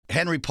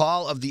Henry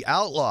Paul of the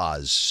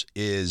Outlaws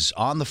is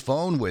on the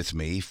phone with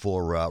me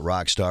for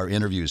Rockstar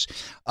interviews.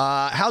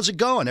 How's it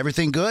going?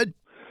 Everything good?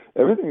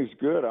 Everything's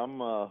good.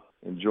 I'm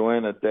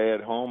enjoying a day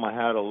at home. I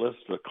had a list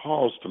of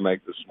calls to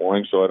make this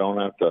morning, so I don't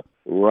have to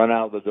run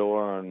out the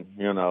door and,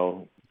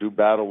 do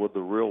battle with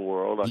the real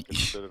world. I can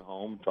sit at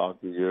home,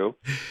 talk to you.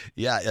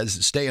 Yeah,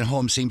 staying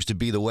home seems to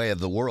be the way of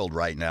the world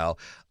right now.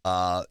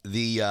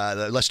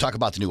 Let's talk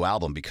about the new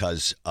album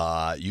because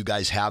you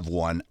guys have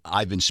one.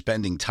 I've been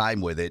spending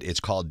time with it. It's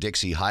called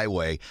Dixie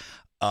Highway.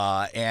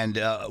 And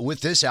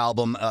with this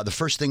album, the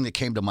first thing that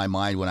came to my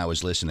mind when I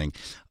was listening,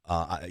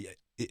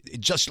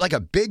 it just like a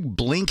big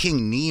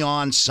blinking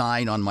neon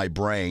sign on my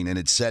brain, and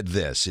it said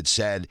this. It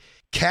said,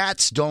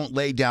 "Cats don't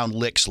lay down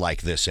licks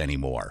like this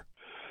anymore."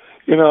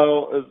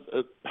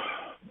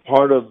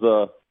 Part of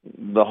the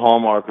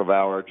hallmark of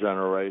our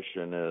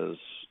generation is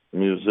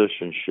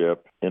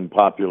musicianship in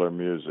popular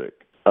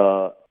music.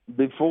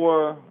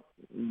 Before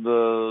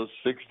the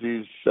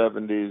 60s,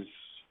 70s,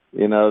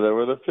 there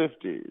were the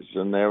 50s,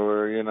 and there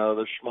were,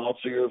 the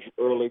schmaltzier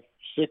early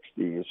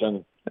 60s,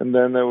 and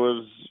then there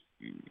was,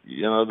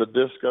 the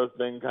disco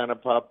thing kind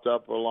of popped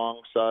up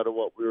alongside of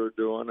what we were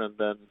doing, and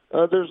then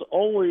there's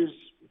always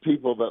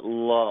people that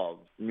love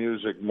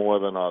music more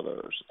than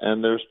others,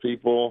 and there's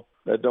people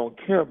that don't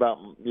care about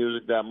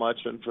music that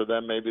much, and for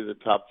them maybe the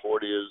top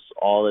 40 is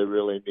all they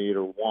really need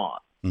or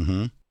want.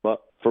 Mm-hmm.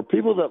 But for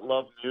people that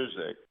love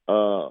music,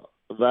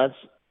 that's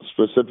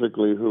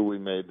specifically who we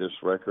made this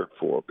record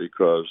for,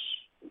 because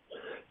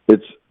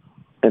it's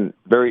a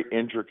very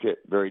intricate,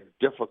 very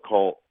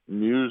difficult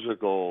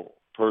musical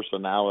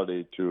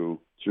personality to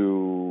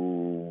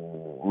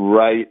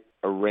write,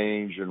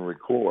 arrange, and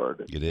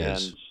record. It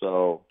is. And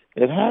so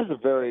it has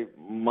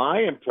my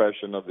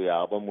impression of the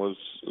album was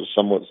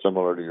somewhat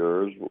similar to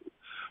yours,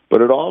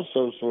 but it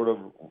also sort of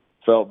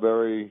felt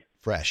very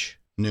fresh,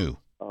 new.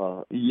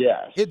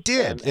 Yes. It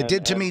did. It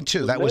did to me,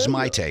 too. That was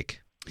my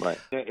take. Right.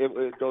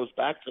 It goes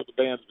back to the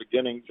band's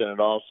beginnings, and it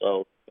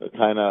also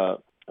kind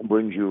of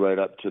brings you right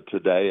up to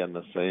today in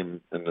the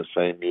same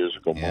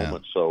musical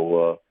moment.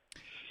 So,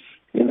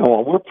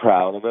 we're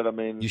proud of it. I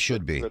mean, you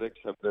should be. Critics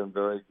have been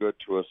very good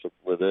to us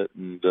with it,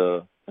 and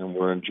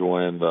we're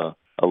enjoying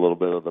a little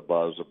bit of the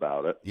buzz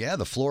about it. Yeah,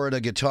 the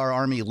Florida Guitar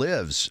Army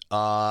lives.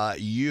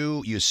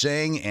 You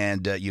sing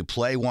and you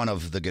play one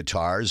of the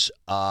guitars.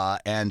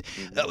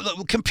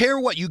 Compare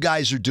what you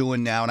guys are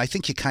doing now, and I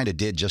think you kind of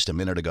did just a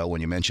minute ago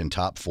when you mentioned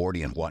top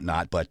 40 and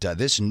whatnot, but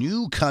this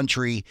new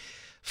country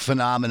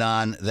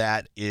phenomenon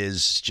that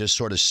is just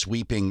sort of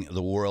sweeping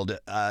the world.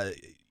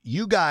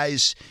 You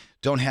guys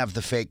don't have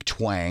the fake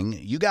twang.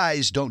 You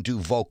guys don't do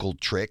vocal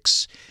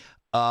tricks.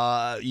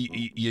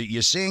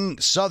 You sing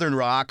Southern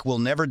Rock Will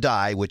Never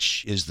Die,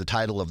 which is the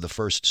title of the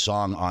first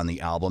song on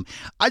the album.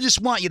 I just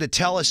want you to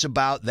tell us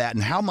about that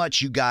and how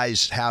much you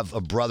guys have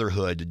a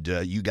brotherhood,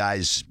 you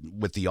guys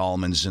with the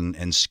Allmans and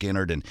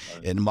Skynyrd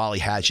and Molly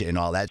Hatchet and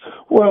all that.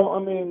 Well, I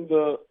mean,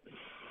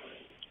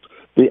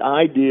 the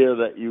idea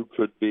that you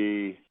could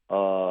be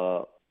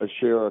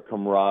share a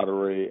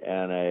camaraderie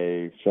and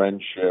a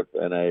friendship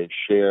and a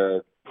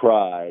shared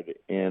pride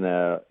in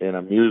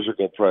a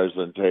musical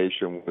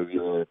presentation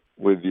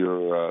with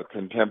your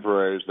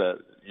contemporaries that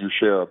you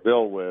share a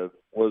bill with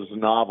was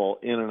novel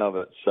in and of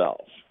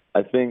itself.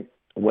 I think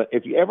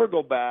if you ever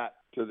go back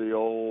to the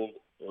old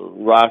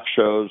rock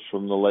shows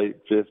from the late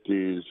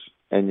 50s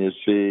and you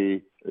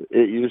see,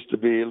 it used to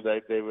be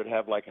that they would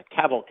have like a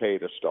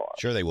cavalcade of stars.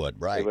 Sure they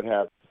would, right. They would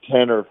have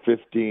 10 or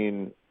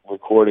 15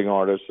 recording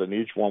artists, and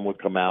each one would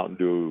come out and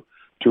do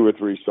 2 or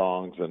 3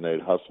 songs, and they'd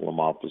hustle them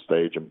off the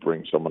stage and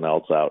bring someone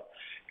else out.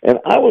 And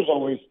I was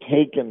always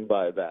taken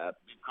by that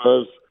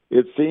because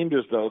it seemed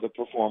as though the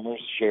performers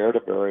shared a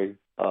very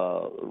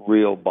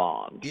real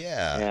bond.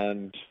 Yeah.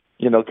 And,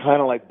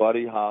 kind of like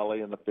Buddy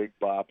Holly and the Big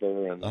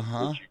Bopper and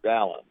Richie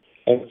Valens.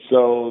 And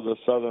so the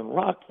Southern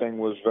Rock thing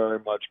was very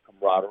much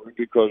camaraderie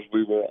because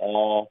we were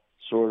all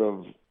sort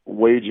of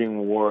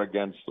waging war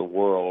against the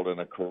world in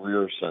a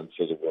career sense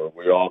of the word.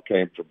 We all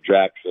came from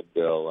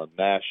Jacksonville and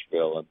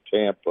Nashville and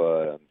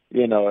Tampa, and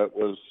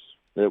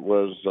it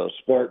was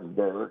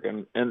Spartanburg,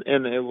 and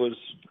it was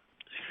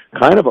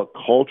kind of a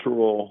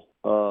cultural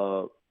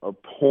a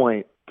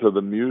point to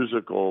the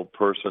musical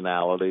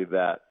personality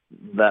that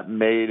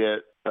made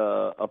it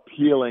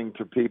appealing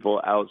to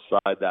people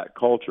outside that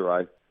culture.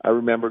 I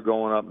remember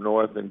going up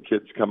north and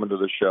kids coming to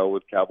the show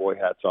with cowboy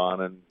hats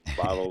on and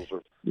bottles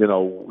of,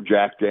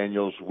 Jack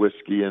Daniel's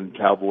whiskey and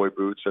cowboy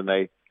boots. And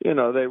they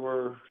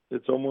were,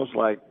 it's almost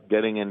like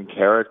getting in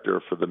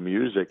character for the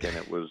music. And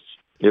it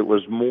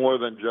was more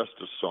than just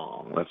a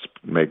song. Let's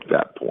make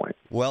that point.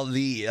 Well,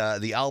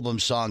 the album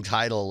song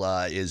title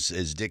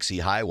is Dixie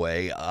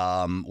Highway,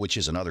 which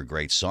is another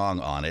great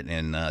song on it.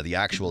 And the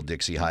actual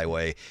Dixie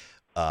Highway,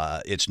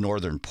 its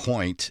northern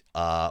point,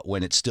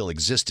 when it still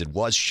existed,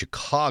 was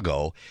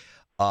Chicago.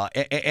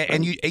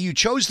 And you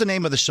chose the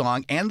name of the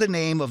song and the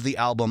name of the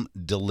album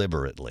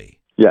deliberately.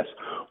 Yes.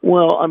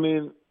 Well, I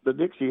mean, the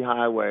Dixie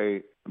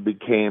Highway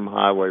became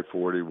Highway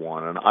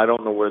 41, and I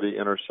don't know where the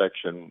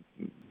intersection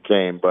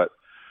came, but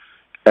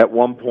At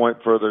one point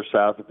further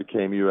south, it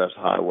became U.S.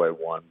 Highway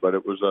 1, but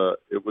it was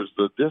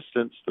the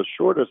distance, the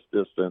shortest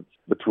distance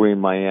between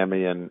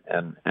Miami and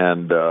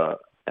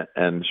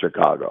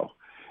Chicago.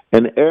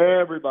 And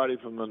everybody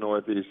from the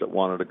Northeast that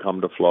wanted to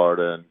come to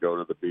Florida and go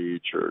to the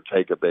beach or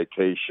take a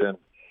vacation,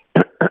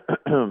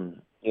 or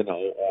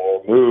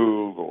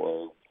move,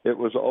 or it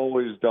was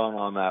always done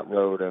on that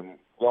road. And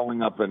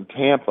growing up in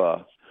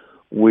Tampa,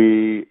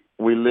 we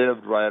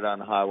lived right on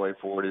Highway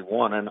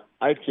 41, and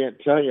I can't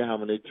tell you how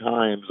many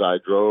times I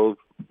drove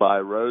by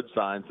road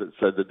signs that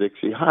said the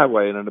Dixie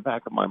Highway, and in the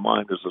back of my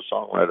mind as a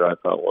songwriter, I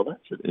thought, well,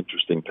 that's an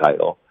interesting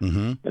title.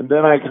 Mm-hmm. And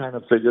then I kind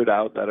of figured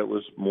out that it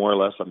was more or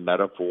less a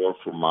metaphor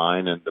for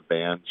mine and the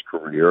band's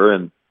career,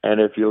 and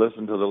if you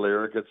listen to the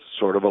lyric, it's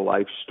sort of a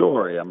life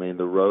story. I mean,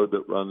 the road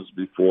that runs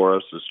before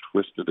us is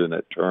twisted and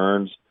it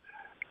turns,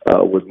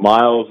 with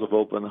miles of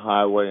open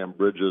highway and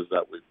bridges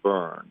that we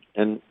burned.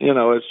 And,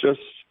 it's just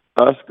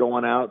us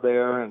going out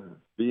there and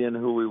being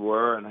who we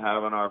were and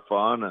having our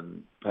fun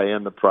and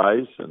paying the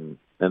price. And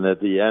at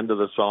the end of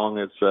the song,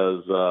 it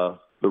says,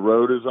 the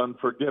road is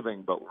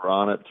unforgiving, but we're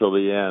on it till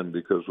the end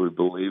because we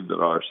believe that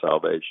our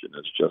salvation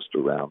is just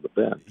around the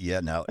bend.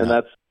 Yeah,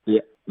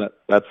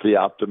 That's the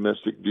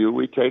optimistic view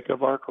we take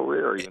of our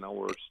career.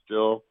 We're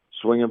still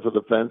swinging for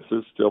the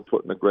fences, still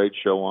putting a great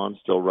show on,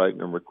 still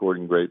writing and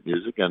recording great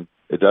music, and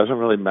it doesn't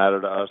really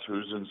matter to us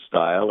who's in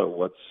style or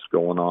what's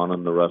going on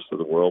in the rest of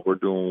the world. We're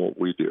doing what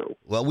we do.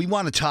 Well, we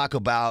want to talk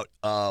about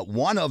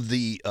one of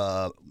the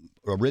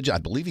original, I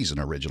believe he's an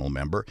original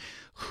member,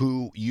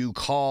 who you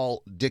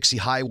call Dixie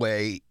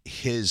Highway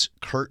his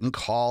curtain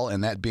call,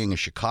 and that being a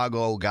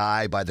Chicago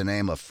guy by the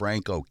name of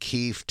Frank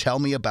O'Keefe. Tell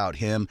me about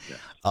him,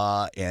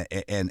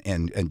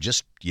 and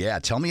just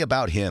tell me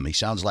about him. He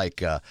sounds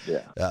like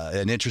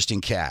an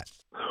interesting cat.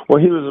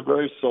 Well, he was a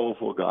very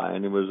soulful guy,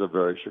 and he was a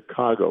very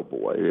Chicago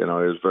boy. He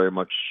was very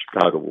much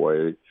Chicago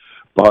boy.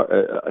 But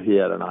he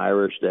had an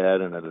Irish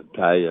dad and an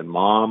Italian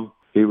mom.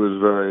 He was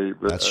very...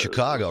 That's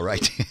Chicago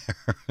right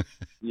there.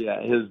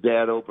 Yeah, his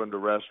dad opened a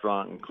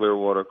restaurant in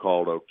Clearwater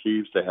called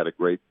O'Keefe's. They had a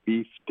great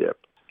beef dip.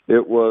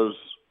 It was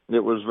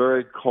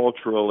very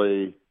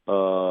culturally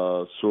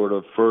sort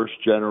of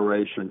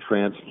first-generation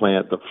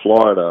transplant to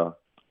Florida,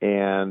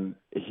 and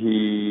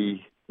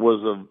he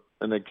was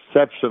an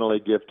exceptionally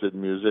gifted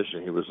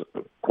musician. He was,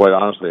 quite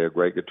honestly, a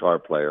great guitar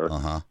player.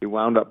 Uh-huh. He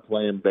wound up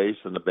playing bass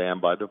in the band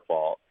by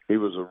default. He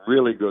was a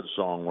really good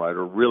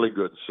songwriter, really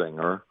good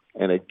singer.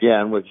 And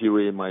again, with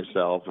Huey and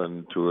myself,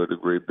 and to a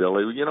degree,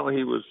 Billy,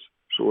 he was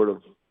sort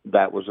of,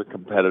 that was a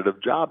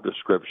competitive job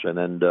description.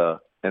 And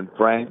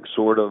Frank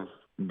sort of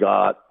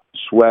got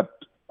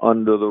swept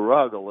under the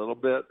rug a little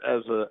bit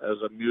as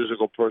a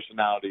musical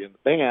personality in the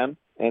band.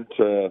 And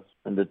to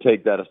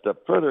take that a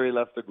step further, he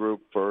left the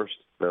group first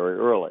very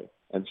early.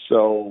 And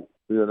so,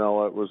 it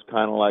was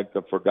kind of like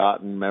the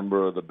forgotten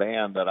member of the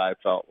band that I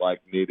felt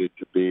like needed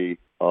to be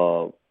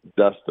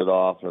dusted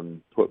off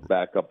and put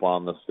back up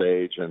on the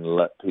stage and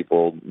let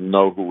people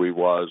know who he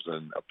was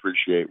and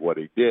appreciate what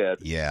he did.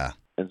 Yeah.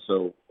 And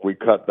so we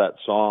cut that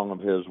song of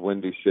his,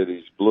 Windy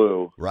City's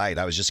Blue. Right.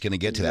 I was just going to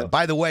get to that.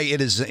 By the way, it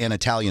is an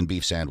Italian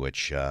beef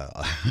sandwich.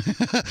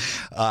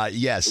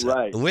 Yes.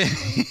 Right. We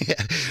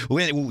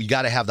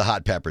got to have the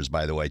hot peppers,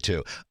 by the way,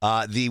 too.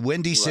 The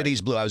Windy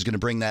City's Blue, I was going to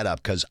bring that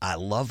up because I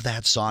love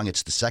that song.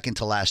 It's the second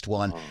to last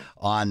one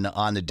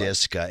on the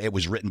disc. It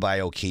was written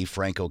by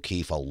Frank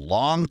O'Keefe, a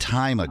long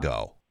time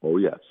ago. Oh,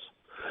 yes.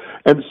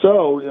 And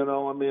so,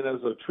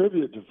 as a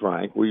tribute to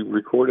Frank, we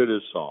recorded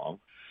his song.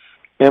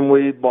 And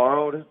we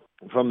borrowed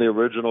from the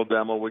original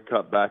demo we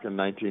cut back in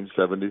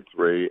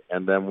 1973,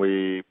 and then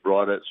we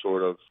brought it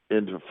sort of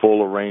into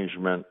full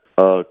arrangement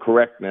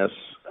correctness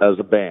as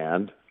a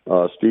band.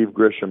 Steve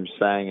Grisham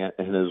sang it,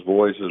 and his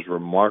voice is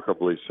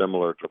remarkably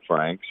similar to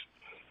Frank's.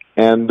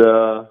 And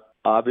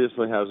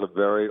obviously has a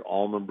very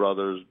Allman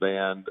Brothers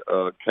Band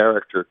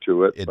character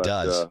to it. It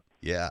does,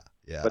 yeah.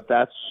 But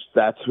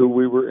that's who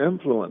we were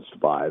influenced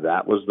by.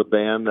 That was the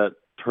band that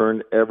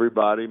turned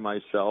everybody,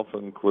 myself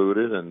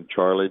included, and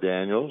Charlie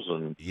Daniels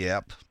and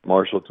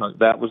Marshall Tuck.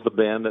 That was the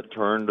band that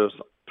turned us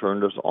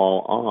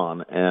all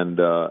on and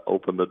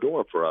opened the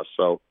door for us.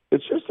 So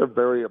it's just a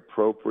very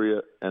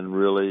appropriate and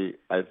really,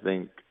 I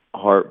think,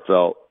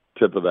 heartfelt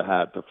tip of the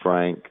hat to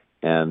Frank.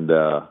 And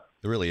it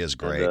really is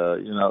great.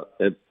 And,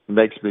 it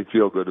makes me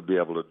feel good to be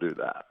able to do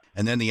that.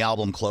 And then the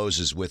album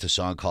closes with a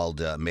song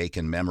called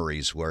Making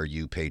Memories, where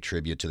you pay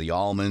tribute to the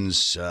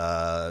Allmans,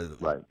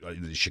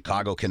 the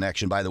Chicago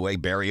connection. By the way,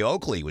 Barry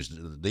Oakley was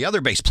the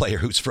other bass player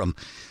who's from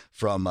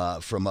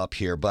up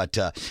here. But,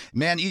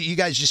 man, you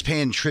guys just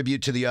paying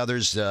tribute to the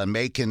others.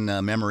 Making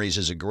Memories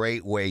is a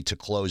great way to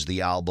close the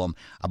album.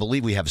 I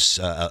believe we have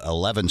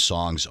 11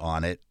 songs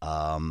on it.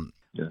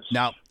 Yes.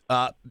 Now,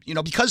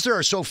 because there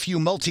are so few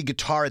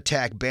multi-guitar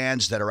attack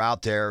bands that are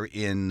out there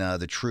in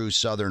the true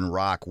Southern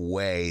rock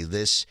way,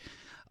 this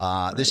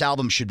This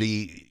album should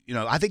be,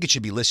 I think it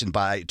should be listened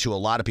to a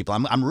lot of people.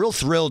 I'm real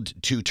thrilled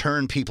to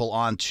turn people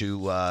on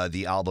to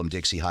the album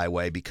Dixie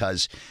Highway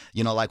because,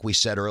 like we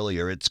said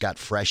earlier, it's got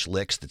fresh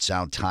licks that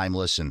sound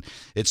timeless, and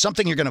it's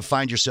something you're going to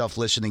find yourself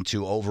listening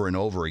to over and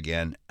over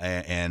again.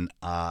 And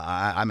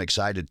I'm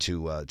excited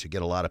to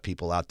get a lot of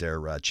people out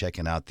there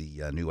checking out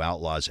the new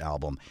Outlaws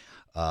album.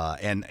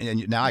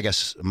 And now I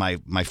guess my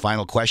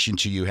final question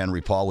to you,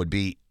 Henry Paul, would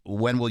be,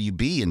 when will you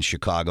be in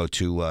Chicago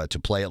to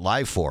play it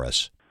live for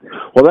us?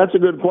 Well, that's a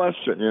good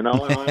question, and I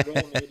don't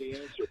know the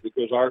answer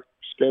because our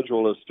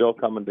schedule is still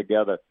coming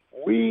together.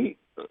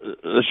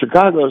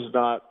 Chicago is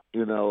not,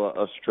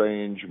 a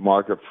strange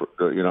market for,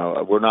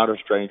 we're not a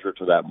stranger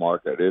to that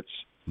market.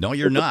 No,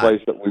 you're not.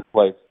 It's a place that we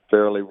play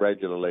fairly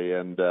regularly,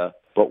 and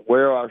but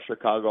where our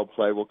Chicago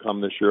play will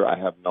come this year, I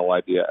have no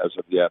idea as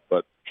of yet.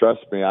 But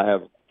trust me, I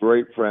have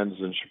great friends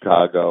in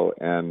Chicago,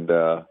 and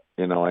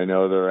I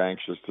know they're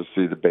anxious to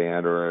see the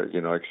band or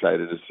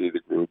excited to see the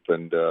group,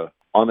 and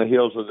on the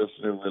heels of this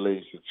new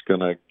release, it's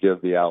going to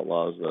give the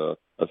Outlaws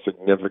a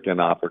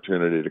significant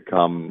opportunity to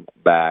come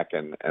back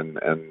and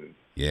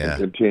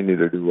continue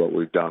to do what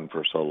we've done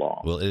for so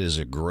long. Well, it is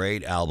a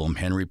great album,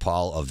 Henry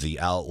Paul of the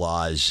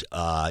Outlaws.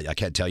 I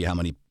can't tell you how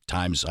many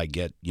times I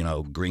get,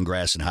 Green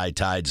Grass and High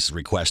Tides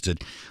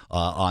requested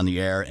on the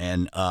air,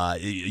 and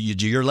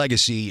your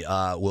legacy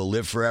will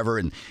live forever,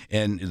 and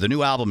the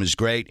new album is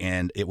great,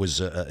 and it was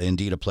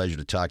indeed a pleasure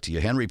to talk to you.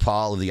 Henry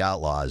Paul of the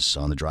Outlaws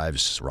on the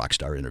Drive's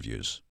Rockstar Interviews.